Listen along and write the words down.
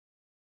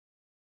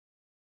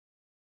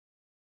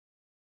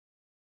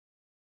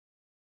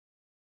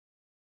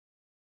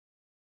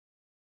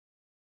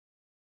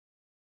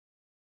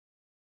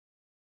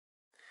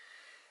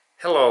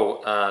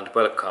Hello and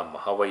welcome.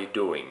 How are you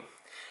doing?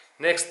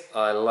 Next,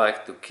 I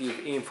like to give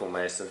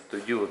information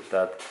to you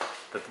that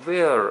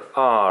where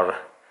are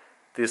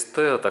these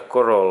Toyota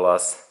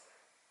Corollas,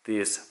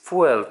 this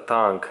fuel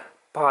tank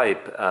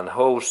pipe and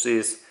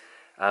hoses,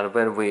 and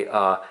when we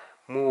are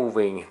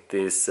moving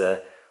this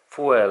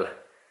fuel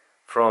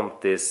from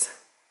this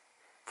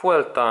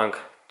fuel tank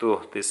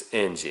to this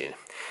engine.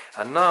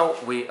 And now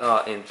we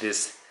are in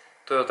this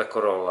Toyota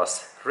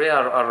Corolla's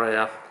rear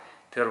area.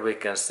 There we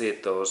can see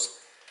those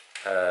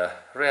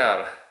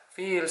rear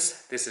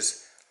wheels. This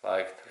is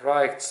like the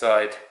right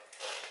side,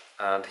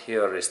 and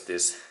here is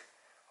this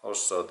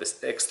also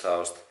this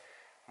exhaust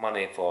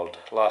manifold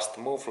last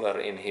muffler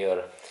in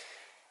here,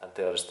 and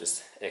there is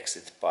this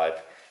exit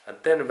pipe. And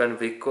then when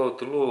we go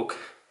to look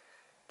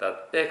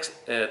that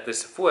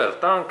this fuel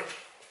tank,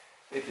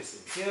 it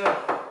is in here.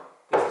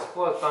 This is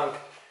fuel tank,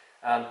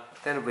 and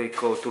then we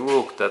go to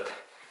look that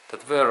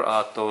where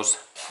are those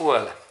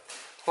fuel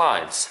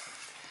lines.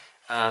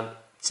 And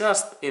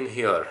just in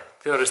here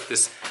there is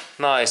this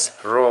nice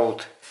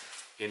road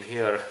in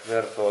here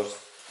where those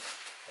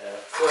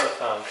fuel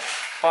tank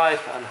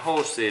pipe and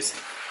hoses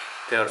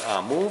there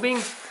are moving,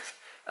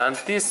 and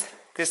this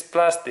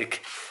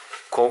plastic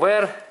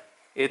cover,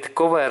 it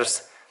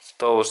covers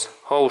those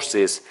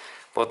hoses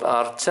what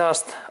are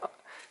just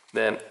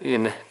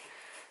in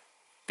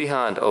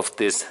behind of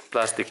this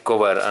plastic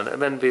cover.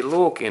 And when we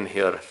look in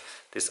here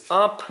this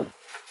up,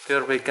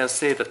 there we can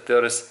see that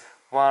there is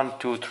 1,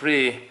 2,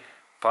 3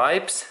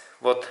 pipes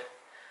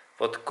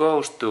what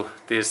goes to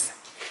this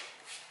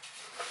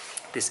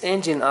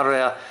engine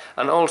area,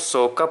 and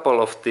also a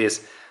couple of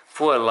these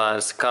fuel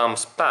lines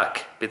comes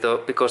back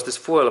because this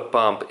fuel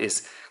pump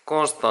is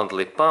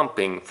constantly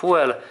pumping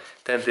fuel.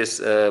 Then this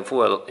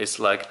fuel is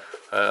like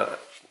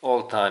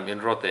all time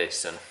in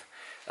rotation.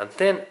 And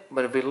then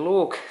when we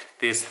look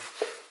these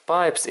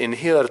pipes in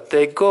here,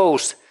 they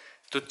goes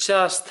to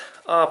just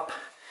up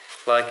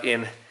like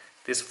in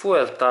this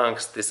fuel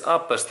tanks, this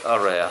upperst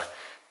area.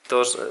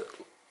 Those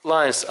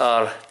lines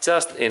are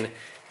just in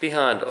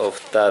behind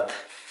of that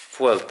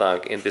fuel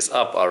tank in this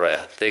up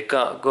area. They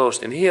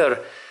goes in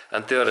here,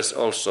 and there is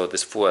also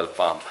this fuel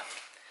pump.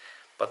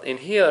 But in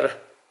here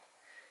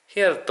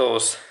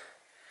those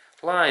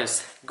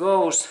lines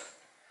goes,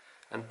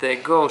 and they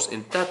goes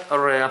in that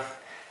area.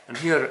 And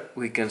here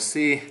we can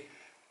see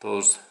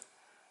those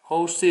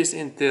hoses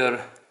in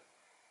there.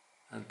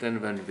 And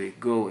then when we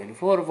go in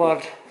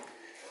forward,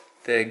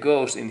 they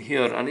goes in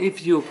here. And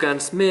if you can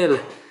smell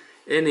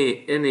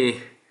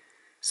any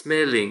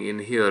smelling in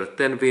here,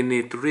 then we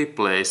need to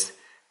replace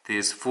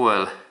these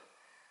fuel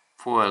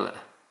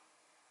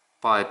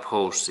pipe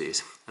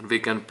hoses, and we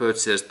can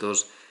purchase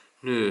those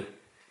new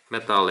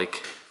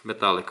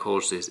metallic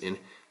hoses in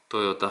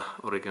Toyota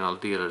Original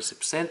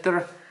Dealership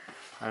Center.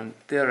 And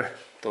there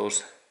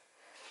those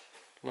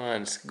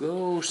lines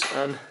goes,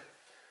 and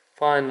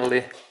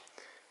finally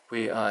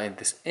we are in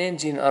this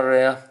engine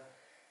area,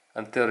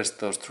 and there is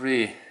those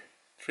three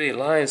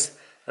lines,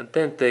 and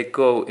then they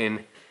go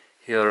in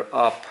here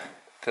up.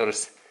 There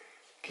is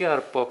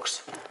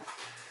gearbox,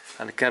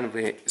 and can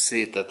we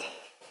see that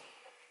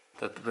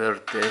where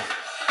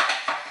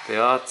they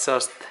are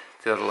just,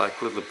 they're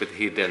like a little bit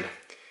hidden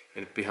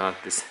in behind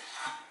this,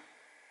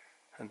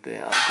 and they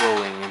are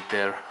going in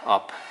there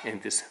up in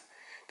this,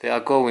 they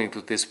are going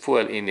to this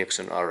fuel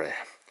injection area.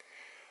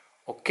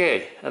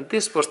 Okay, and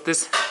this was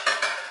this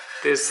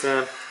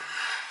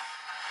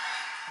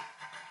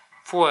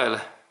fuel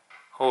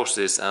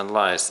hoses and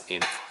lines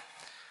info,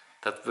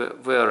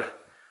 that where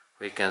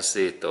we can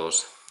see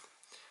those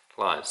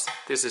lines.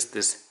 This is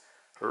this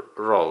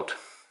road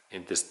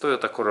in this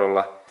Toyota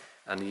Corolla,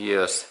 and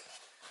years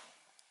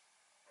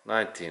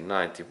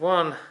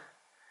 1991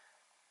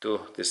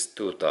 to this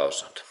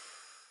 2000.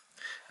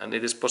 And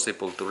it is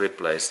possible to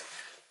replace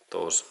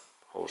those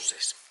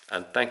hoses.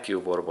 And thank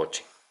you for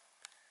watching.